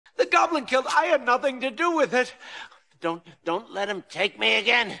goblin killed. I had nothing to do with it. Don't let him take me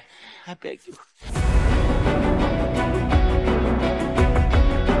again. I beg you.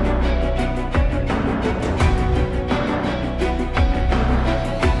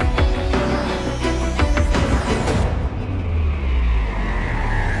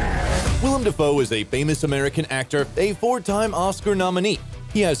 Willem Dafoe is a famous American actor, a four-time Oscar nominee.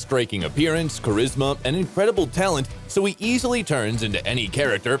 He has striking appearance, charisma, and incredible talent, so he easily turns into any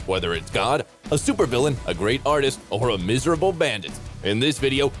character, whether it's God, a supervillain, a great artist, or a miserable bandit. In this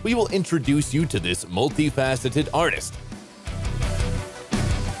video, we will introduce you to this multifaceted artist.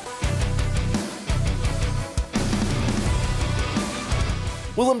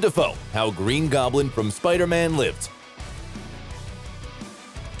 Willem Dafoe, how Green Goblin from Spider-Man lived.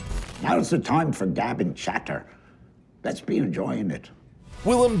 Now's the time for gab and chatter. Let's be enjoying it.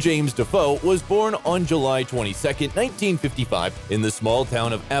 Willem James Dafoe was born on July 22, 1955, in the small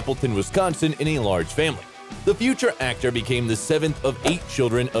town of Appleton, Wisconsin, in a large family. The future actor became the seventh of 8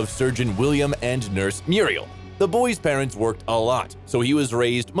 children of Surgeon William and Nurse Muriel. The boy's parents worked a lot, so he was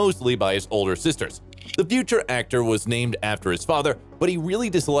raised mostly by his older sisters. The future actor was named after his father, but he really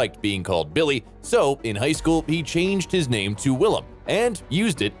disliked being called Billy, so in high school he changed his name to Willem and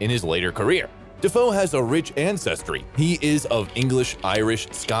used it in his later career. Dafoe has a rich ancestry. He is of English, Irish,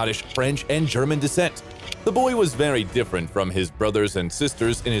 Scottish, French, and German descent. The boy was very different from his brothers and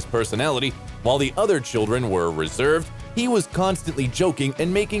sisters in his personality. While the other children were reserved, he was constantly joking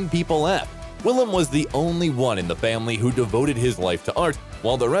and making people laugh. Willem was the only one in the family who devoted his life to art,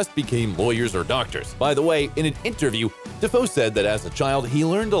 while the rest became lawyers or doctors. By the way, in an interview, Dafoe said that as a child he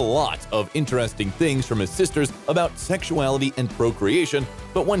learned a lot of interesting things from his sisters about sexuality and procreation,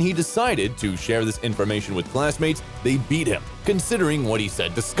 but when he decided to share this information with classmates, they beat him, considering what he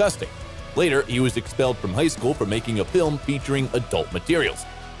said disgusting. Later, he was expelled from high school for making a film featuring adult materials.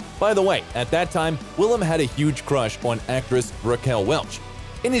 By the way, at that time, Willem had a huge crush on actress Raquel Welch.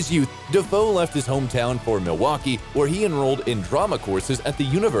 In his youth, Dafoe left his hometown for Milwaukee, where he enrolled in drama courses at the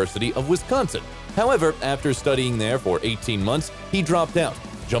University of Wisconsin. However, after studying there for 18 months, he dropped out.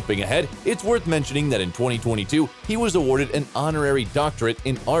 Jumping ahead, it's worth mentioning that in 2022, he was awarded an honorary doctorate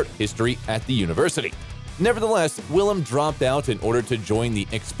in art history at the university. Nevertheless, Willem dropped out in order to join the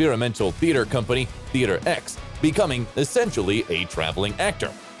experimental theater company Theater X, becoming essentially a traveling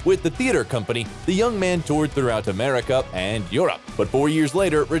actor. With the theater company, the young man toured throughout America and Europe, but 4 years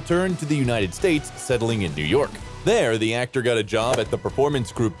later returned to the United States, settling in New York. There, the actor got a job at the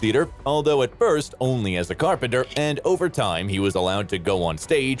Performance Group Theater, although at first only as a carpenter, and over time he was allowed to go on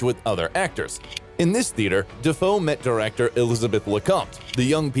stage with other actors. In this theater, Dafoe met director Elizabeth LeCompte. The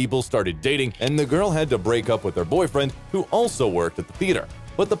young people started dating, and the girl had to break up with her boyfriend, who also worked at the theater.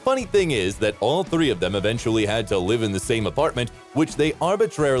 But the funny thing is that all 3 of them eventually had to live in the same apartment, which they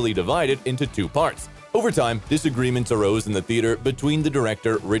arbitrarily divided into 2 parts. Over time, disagreements arose in the theater between the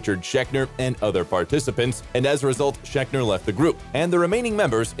director Richard Schechner and other participants, and as a result, Schechner left the group, and the remaining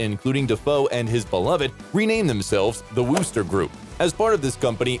members, including Dafoe and his beloved, renamed themselves the Wooster Group. As part of this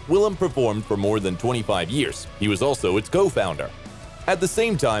company, Willem performed for more than 25 years. He was also its co-founder. At the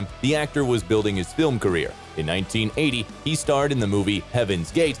same time, the actor was building his film career. In 1980, he starred in the movie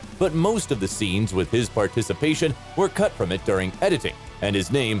Heaven's Gate, but most of the scenes with his participation were cut from it during editing, and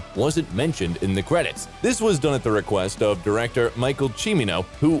his name wasn't mentioned in the credits. This was done at the request of director Michael Cimino,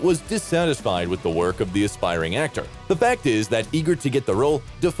 who was dissatisfied with the work of the aspiring actor. The fact is that, eager to get the role,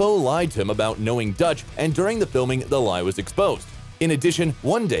 Dafoe lied to him about knowing Dutch, and during the filming, the lie was exposed. In addition,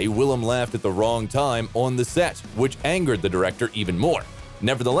 one day Willem laughed at the wrong time on the set, which angered the director even more.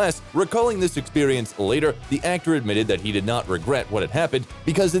 Nevertheless, recalling this experience later, the actor admitted that he did not regret what had happened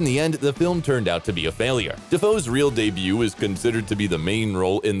because in the end, the film turned out to be a failure. Dafoe's real debut is considered to be the main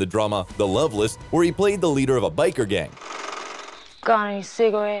role in the drama The Loveless, where he played the leader of a biker gang. Got any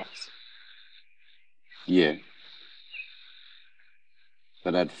cigarettes? Yeah.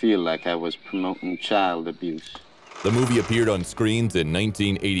 But I'd feel like I was promoting child abuse. The movie appeared on screens in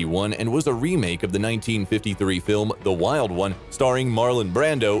 1981 and was a remake of the 1953 film The Wild One, starring Marlon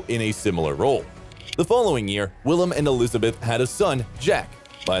Brando in a similar role. The following year, Willem and Elizabeth had a son, Jack.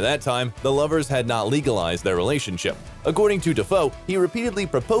 By that time, the lovers had not legalized their relationship. According to Dafoe, he repeatedly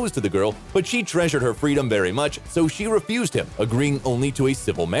proposed to the girl, but she treasured her freedom very much, so she refused him, agreeing only to a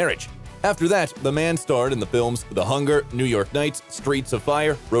civil marriage. After that, the man starred in the films The Hunger, New York Nights, Streets of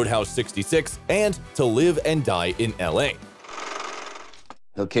Fire, Roadhouse 66, and To Live and Die in L.A.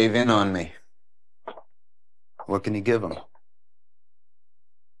 He'll cave in on me. What can you give him?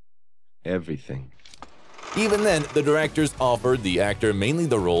 Everything. Even then, the directors offered the actor mainly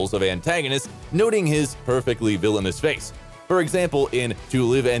the roles of antagonists, noting his perfectly villainous face. For example, in To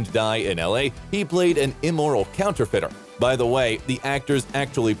Live and Die in LA, he played an immoral counterfeiter. By the way, the actors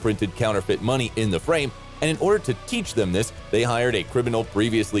actually printed counterfeit money in the frame, and in order to teach them this, they hired a criminal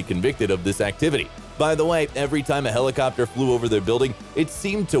previously convicted of this activity. By the way, every time a helicopter flew over their building, it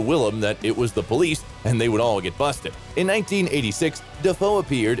seemed to Willem that it was the police and they would all get busted. In 1986, Dafoe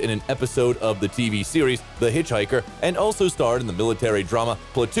appeared in an episode of the TV series The Hitchhiker and also starred in the military drama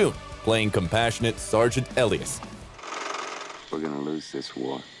Platoon, playing compassionate Sergeant Elias. We're gonna lose this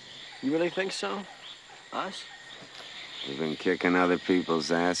war. You really think so? Us? We've been kicking other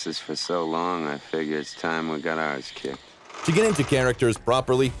people's asses for so long, I figure it's time we got ours kicked. To get into characters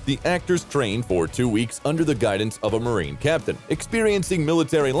properly, the actors trained for 2 weeks under the guidance of a Marine captain, experiencing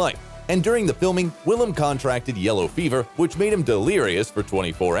military life. And during the filming, Willem contracted yellow fever, which made him delirious for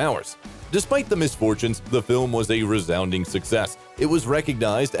 24 hours. Despite the misfortunes, the film was a resounding success. It was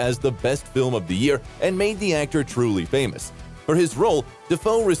recognized as the best film of the year and made the actor truly famous. For his role,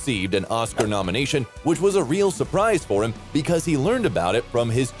 Dafoe received an Oscar nomination, which was a real surprise for him because he learned about it from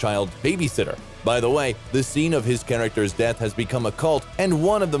his child's babysitter. By the way, the scene of his character's death has become a cult and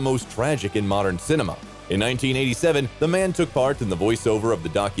one of the most tragic in modern cinema. In 1987, the man took part in the voiceover of the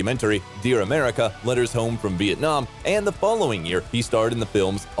documentary Dear America, Letters Home from Vietnam, and the following year he starred in the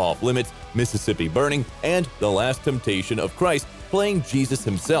films Off Limits, Mississippi Burning, and The Last Temptation of Christ, playing Jesus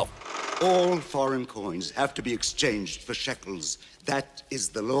himself. All foreign coins have to be exchanged for shekels. That is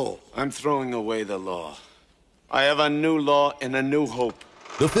the law. I'm throwing away the law. I have a new law and a new hope.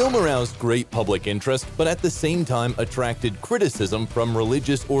 The film aroused great public interest, but at the same time attracted criticism from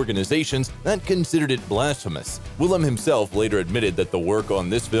religious organizations that considered it blasphemous. Willem himself later admitted that the work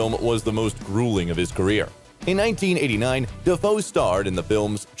on this film was the most grueling of his career. In 1989, Dafoe starred in the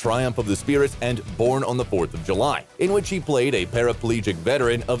films Triumph of the Spirits and Born on the 4th of July, in which he played a paraplegic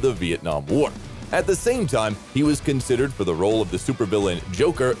veteran of the Vietnam War. At the same time, he was considered for the role of the supervillain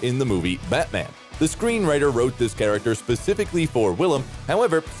Joker in the movie Batman. The screenwriter wrote this character specifically for Willem,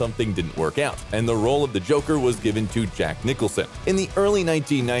 however, something didn't work out, and the role of the Joker was given to Jack Nicholson. In the early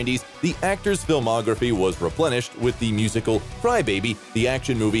 1990s, the actor's filmography was replenished with the musical Crybaby, the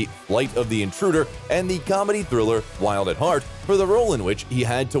action movie Flight of the Intruder, and the comedy thriller Wild at Heart, for the role in which he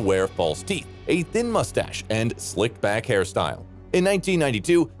had to wear false teeth, a thin mustache, and slicked-back hairstyle. In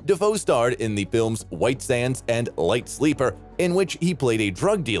 1992, Dafoe starred in the films White Sands and Light Sleeper, in which he played a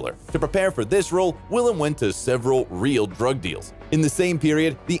drug dealer. To prepare for this role, Willem went to several real drug deals. In the same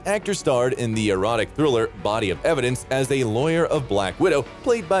period, the actor starred in the erotic thriller Body of Evidence as a lawyer of Black Widow,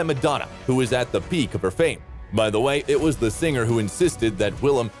 played by Madonna, who was at the peak of her fame. By the way, it was the singer who insisted that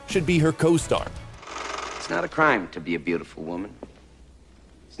Willem should be her co-star. It's not a crime to be a beautiful woman.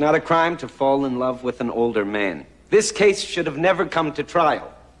 It's not a crime to fall in love with an older man. This case should have never come to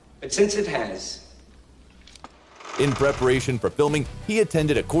trial, but since it has... In preparation for filming, he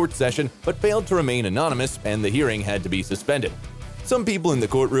attended a court session but failed to remain anonymous, and the hearing had to be suspended. Some people in the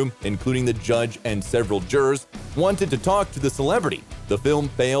courtroom, including the judge and several jurors, wanted to talk to the celebrity. The film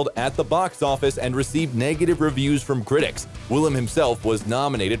failed at the box office and received negative reviews from critics. Willem himself was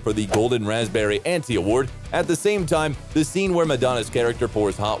nominated for the Golden Raspberry Anti Award. At the same time, the scene where Madonna's character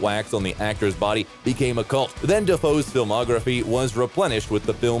pours hot wax on the actor's body became a cult. Then Dafoe's filmography was replenished with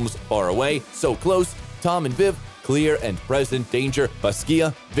the films Far Away, So Close, Tom and Viv, Clear and Present Danger,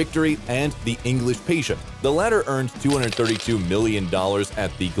 Basquiat, Victory, and The English Patient. The latter earned $232 million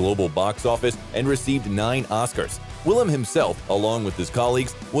at the global box office and received 9 Oscars. Willem himself, along with his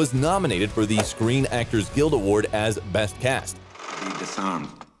colleagues, was nominated for the Screen Actors Guild Award as Best Cast. Be disarmed.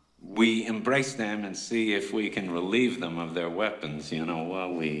 We embrace them and see if we can relieve them of their weapons,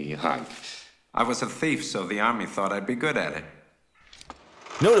 while we hide. I was a thief, so the army thought I'd be good at it.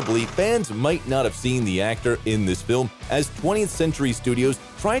 Notably, fans might not have seen the actor in this film, as 20th Century Studios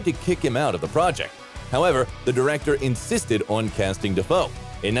tried to kick him out of the project. However, the director insisted on casting Dafoe.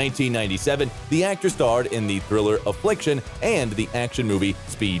 In 1997, the actor starred in the thriller Affliction and the action movie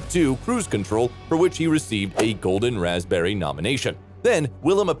Speed 2: Cruise Control, for which he received a Golden Raspberry nomination. Then,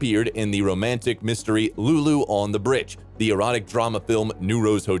 Willem appeared in the romantic mystery Lulu on the Bridge, the erotic drama film New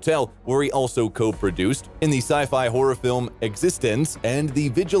Rose Hotel, where he also co-produced, in the sci-fi horror film Existence, and the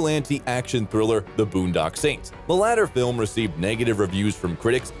vigilante action thriller The Boondock Saints. The latter film received negative reviews from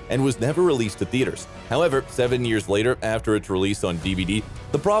critics and was never released to theaters. However, 7 years later, after its release on DVD,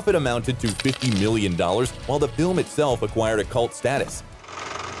 the profit amounted to $50 million, while the film itself acquired a cult status.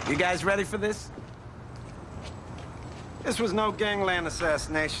 You guys ready for this? This was no gangland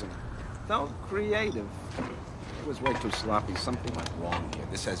assassination. Though creative. It was way too sloppy. Something went wrong here.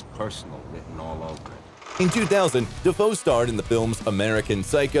 This has personal written all over it. In 2000, Dafoe starred in the films American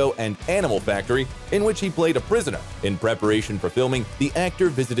Psycho and Animal Factory, in which he played a prisoner. In preparation for filming, the actor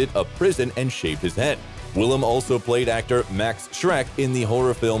visited a prison and shaved his head. Willem also played actor Max Schreck in the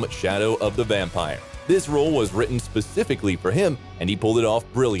horror film Shadow of the Vampire. This role was written specifically for him, and he pulled it off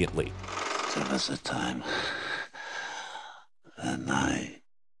brilliantly. There was a time when I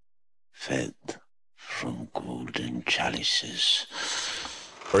fed from golden chalices.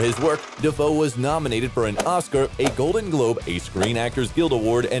 For his work, Dafoe was nominated for an Oscar, a Golden Globe, a Screen Actors Guild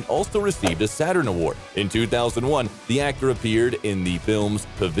Award, and also received a Saturn Award. In 2001, the actor appeared in the films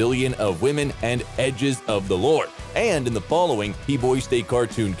Pavilion of Women and Edges of the Lord. And in the following, he voiced a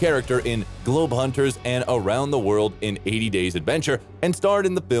cartoon character in Globe Hunters and Around the World in 80 Days Adventure, and starred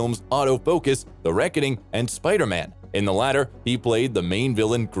in the films Autofocus, The Reckoning, and Spider-Man. In the latter, he played the main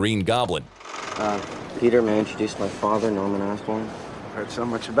villain Green Goblin. Peter, may I introduce my father, Norman Osborn? Heard so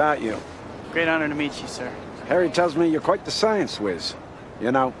much about you. Great honor to meet you, sir. Harry tells me you're quite the science whiz.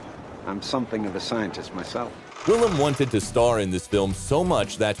 You know, I'm something of a scientist myself. Willem wanted to star in this film so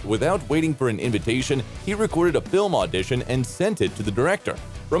much that, without waiting for an invitation, he recorded a film audition and sent it to the director.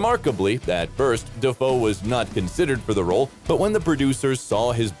 Remarkably, at first, Dafoe was not considered for the role, but when the producers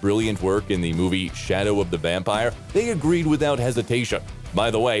saw his brilliant work in the movie Shadow of the Vampire, they agreed without hesitation.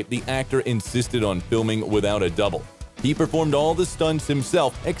 By the way, the actor insisted on filming without a double. He performed all the stunts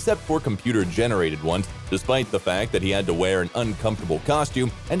himself except for computer-generated ones, despite the fact that he had to wear an uncomfortable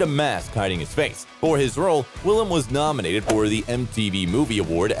costume and a mask hiding his face. For his role, Willem was nominated for the MTV Movie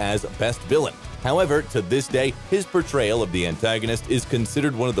Award as Best Villain. However, to this day, his portrayal of the antagonist is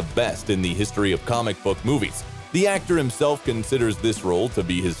considered one of the best in the history of comic book movies. The actor himself considers this role to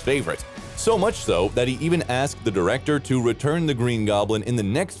be his favorite. So much so that he even asked the director to return the Green Goblin in the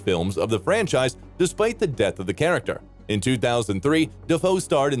next films of the franchise despite the death of the character. In 2003, Dafoe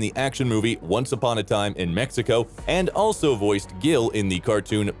starred in the action movie Once Upon a Time in Mexico and also voiced Gil in the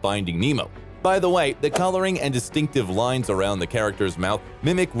cartoon Finding Nemo. By the way, the coloring and distinctive lines around the character's mouth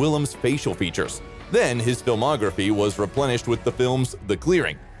mimic Willem's facial features. Then his filmography was replenished with the films The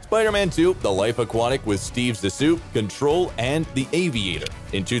Clearing, Spider-Man 2, The Life Aquatic with Steve Zissou, Control, and The Aviator.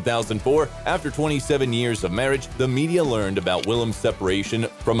 In 2004, after 27 years of marriage, the media learned about Willem's separation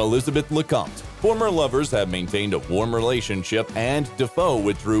from Elizabeth Lecomte. Former lovers have maintained a warm relationship, and Dafoe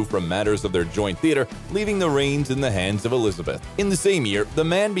withdrew from matters of their joint theater, leaving the reins in the hands of Elizabeth. In the same year, the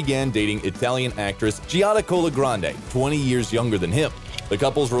man began dating Italian actress Giada Colagrande, 20 years younger than him. The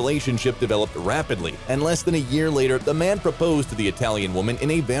couple's relationship developed rapidly, and less than a year later, the man proposed to the Italian woman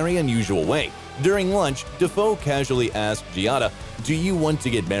in a very unusual way. During lunch, Dafoe casually asked Giada, "Do you want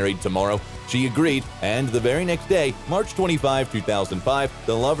to get married tomorrow?" She agreed, and the very next day, March 25, 2005,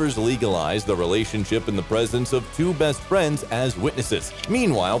 the lovers legalized the relationship in the presence of two best friends as witnesses.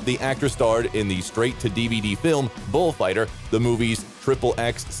 Meanwhile, the actor starred in the straight-to-DVD film Bullfighter, the movies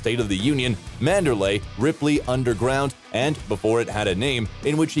XXX State of the Union, Manderley, Ripley Underground, and Before It Had a Name,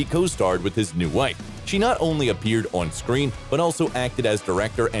 in which he co-starred with his new wife. She not only appeared on screen, but also acted as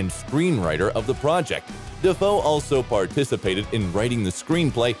director and screenwriter of the project. Dafoe also participated in writing the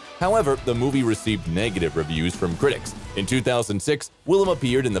screenplay, however, the movie received negative reviews from critics. In 2006, Willem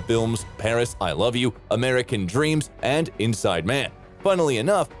appeared in the films Paris, I Love You, American Dreams, and Inside Man. Funnily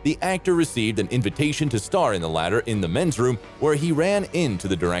enough, the actor received an invitation to star in the latter in the men's room, where he ran into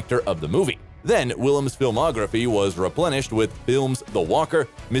the director of the movie. Then, Willem's filmography was replenished with films The Walker,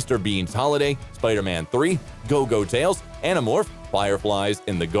 Mr. Bean's Holiday, Spider-Man 3, Go-Go Tales, Animorph, Fireflies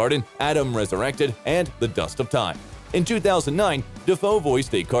in the Garden, Adam Resurrected, and The Dust of Time. In 2009, Dafoe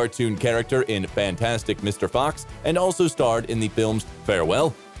voiced a cartoon character in Fantastic Mr. Fox and also starred in the films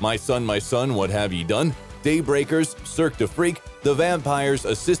Farewell, My Son, What Have Ye Done?, Daybreakers, Cirque du Freak, The Vampire's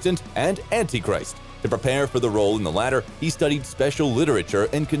Assistant, and Antichrist. To prepare for the role in the latter, he studied special literature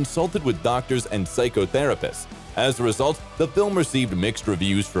and consulted with doctors and psychotherapists. As a result, the film received mixed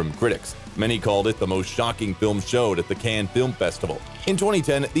reviews from critics. Many called it the most shocking film showed at the Cannes Film Festival. In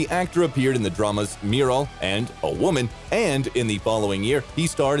 2010, the actor appeared in the dramas Mural and A Woman, and in the following year, he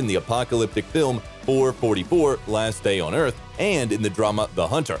starred in the apocalyptic film 444 Last Day on Earth and in the drama The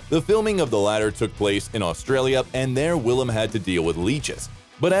Hunter. The filming of the latter took place in Australia, and there Willem had to deal with leeches.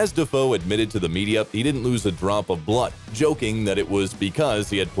 But as Dafoe admitted to the media, he didn't lose a drop of blood, joking that it was because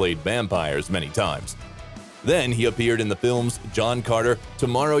he had played vampires many times. Then he appeared in the films John Carter,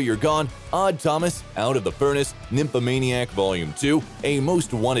 Tomorrow You're Gone, Odd Thomas, Out of the Furnace, Nymphomaniac Volume 2, A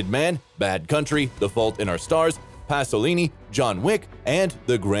Most Wanted Man, Bad Country, The Fault in Our Stars, Pasolini, John Wick, and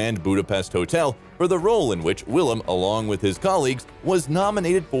The Grand Budapest Hotel, for the role in which Willem, along with his colleagues, was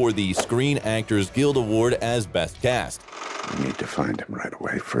nominated for the Screen Actors Guild Award as Best Cast. We need to find him right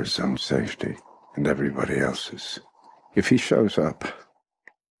away for his own safety. And everybody else's. If he shows up,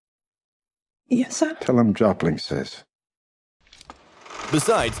 Yes, sir. tell him Joplin says.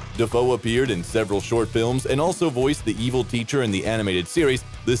 Besides, Dafoe appeared in several short films and also voiced the evil teacher in the animated series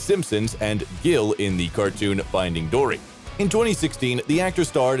The Simpsons and Gil in the cartoon Finding Dory. In 2016, the actor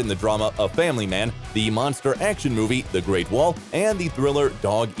starred in the drama A Family Man, the monster action movie The Great Wall, and the thriller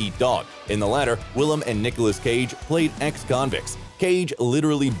Dog Eat Dog. In the latter, Willem and Nicolas Cage played ex-convicts. Cage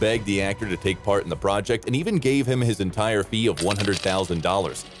literally begged the actor to take part in the project and even gave him his entire fee of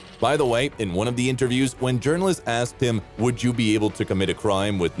 $100,000. By the way, in one of the interviews, when journalists asked him, would you be able to commit a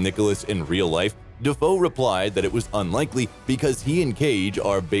crime with Nicolas in real life, Dafoe replied that it was unlikely because he and Cage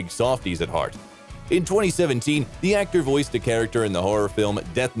are big softies at heart. In 2017, the actor voiced a character in the horror film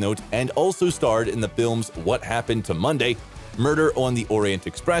Death Note and also starred in the films What Happened to Monday, Murder on the Orient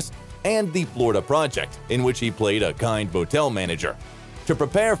Express, and The Florida Project, in which he played a kind motel manager. To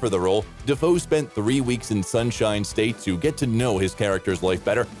prepare for the role, Dafoe spent 3 weeks in Sunshine State to get to know his character's life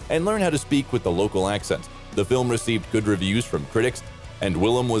better and learn how to speak with the local accent. The film received good reviews from critics, and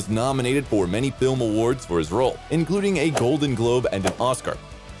Willem was nominated for many film awards for his role, including a Golden Globe and an Oscar.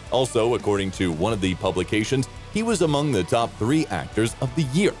 Also, according to one of the publications, he was among the top 3 actors of the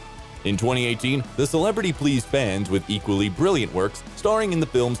year. In 2018, the celebrity pleased fans with equally brilliant works, starring in the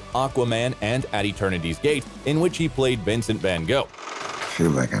films Aquaman and At Eternity's Gate, in which he played Vincent van Gogh. I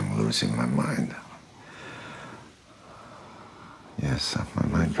feel like I'm losing my mind. Yes, my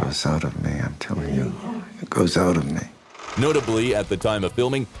mind goes out of me, I'm telling you. It goes out of me. Notably, at the time of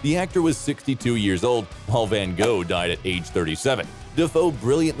filming, the actor was 62 years old, while Van Gogh died at age 37. Dafoe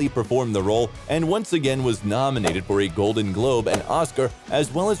brilliantly performed the role and once again was nominated for a Golden Globe and Oscar,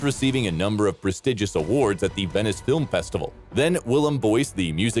 as well as receiving a number of prestigious awards at the Venice Film Festival. Then Willem voiced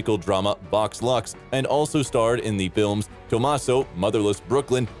the musical drama Vox Lux and also starred in the films Tommaso, Motherless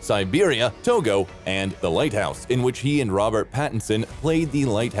Brooklyn, Siberia, Togo, and The Lighthouse, in which he and Robert Pattinson played the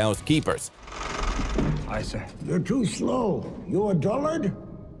lighthouse keepers. Aye, sir. You're too slow. You a dullard?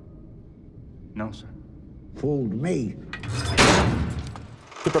 No, sir. Fooled me.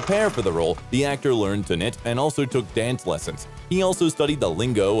 To prepare for the role, the actor learned to knit and also took dance lessons. He also studied the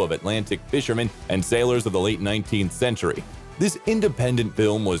lingo of Atlantic fishermen and sailors of the late 19th century. This independent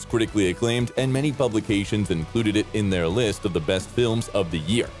film was critically acclaimed, and many publications included it in their list of the best films of the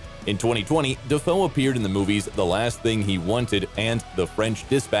year. In 2020, Dafoe appeared in the movies The Last Thing He Wanted and The French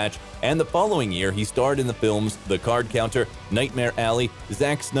Dispatch, and the following year he starred in the films The Card Counter, Nightmare Alley,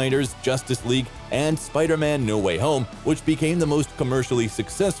 Zack Snyder's Justice League, and Spider-Man No Way Home, which became the most commercially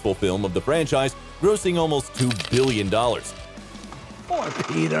successful film of the franchise, grossing almost $2 billion. Poor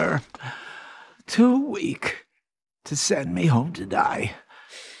Peter. Too weak to send me home to die.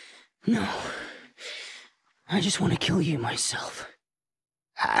 No. I just want to kill you myself.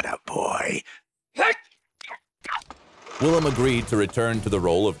 Attaboy. Willem agreed to return to the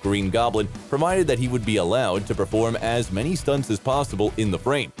role of Green Goblin, provided that he would be allowed to perform as many stunts as possible in the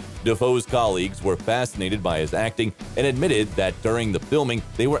frame. Dafoe's colleagues were fascinated by his acting and admitted that during the filming,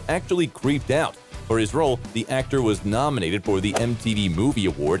 they were actually creeped out. For his role, the actor was nominated for the MTV Movie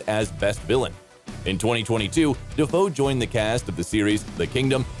Award as Best Villain. In 2022, Dafoe joined the cast of the series The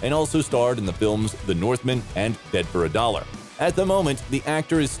Kingdom and also starred in the films The Northman and Dead for a Dollar. At the moment, the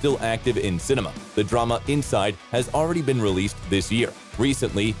actor is still active in cinema. The drama Inside has already been released this year.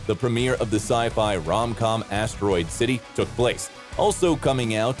 Recently, the premiere of the sci-fi rom-com Asteroid City took place. Also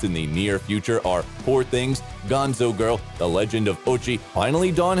coming out in the near future are Poor Things, Gonzo Girl, The Legend of Ochi,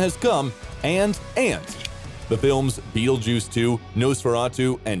 Finally Dawn Has Come, and Ant. The films Beetlejuice 2,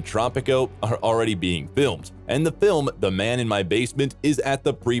 Nosferatu, and Tropico are already being filmed, and the film The Man in My Basement is at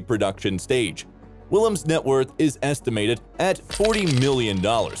the pre-production stage. Willem's net worth is estimated at $40 million,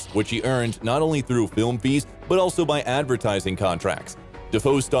 which he earned not only through film fees, but also by advertising contracts.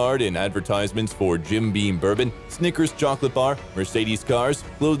 Dafoe starred in advertisements for Jim Beam Bourbon, Snickers Chocolate Bar, Mercedes Cars,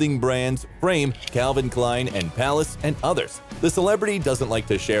 clothing brands Frame, Calvin Klein, and Palace, and others. The celebrity doesn't like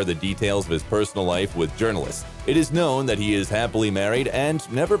to share the details of his personal life with journalists. It is known that he is happily married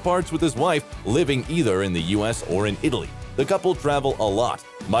and never parts with his wife, living either in the US or in Italy. The couple travel a lot.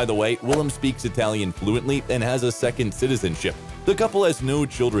 By the way, Willem speaks Italian fluently and has a second citizenship. The couple has no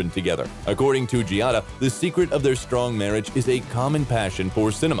children together. According to Giada, the secret of their strong marriage is a common passion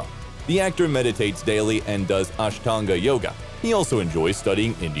for cinema. The actor meditates daily and does Ashtanga yoga. He also enjoys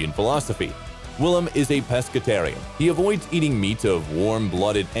studying Indian philosophy. Willem is a pescatarian. He avoids eating meat of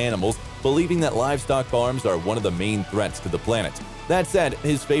warm-blooded animals, believing that livestock farms are one of the main threats to the planet. That said,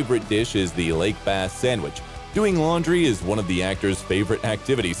 his favorite dish is the lake bass sandwich. Doing laundry is one of the actor's favorite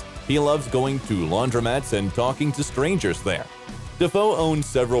activities. He loves going to laundromats and talking to strangers there. Dafoe owns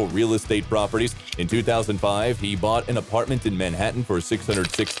several real estate properties. In 2005, he bought an apartment in Manhattan for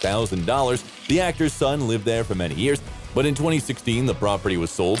 $606,000. The actor's son lived there for many years, but in 2016, the property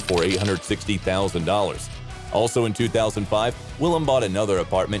was sold for $860,000. Also in 2005, Willem bought another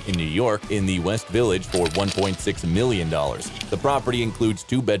apartment in New York in the West Village for $1.6 million. The property includes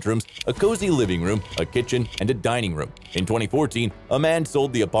 2 bedrooms, a cozy living room, a kitchen, and a dining room. In 2014, a man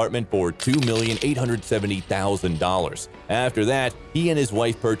sold the apartment for $2,870,000. After that, he and his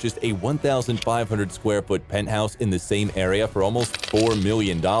wife purchased a 1,500 square foot penthouse in the same area for almost $4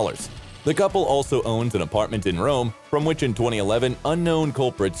 million. The couple also owns an apartment in Rome, from which in 2011, unknown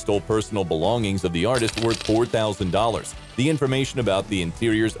culprits stole personal belongings of the artist worth $4,000. The information about the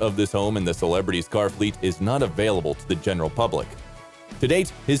interiors of this home and the celebrity's car fleet is not available to the general public. To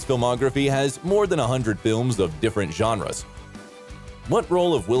date, his filmography has more than 100 films of different genres. What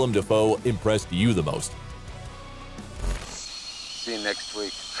role of Willem Dafoe impressed you the most? See you next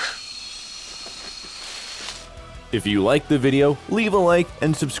week. If you liked the video, leave a like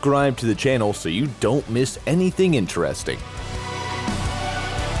and subscribe to the channel so you don't miss anything interesting.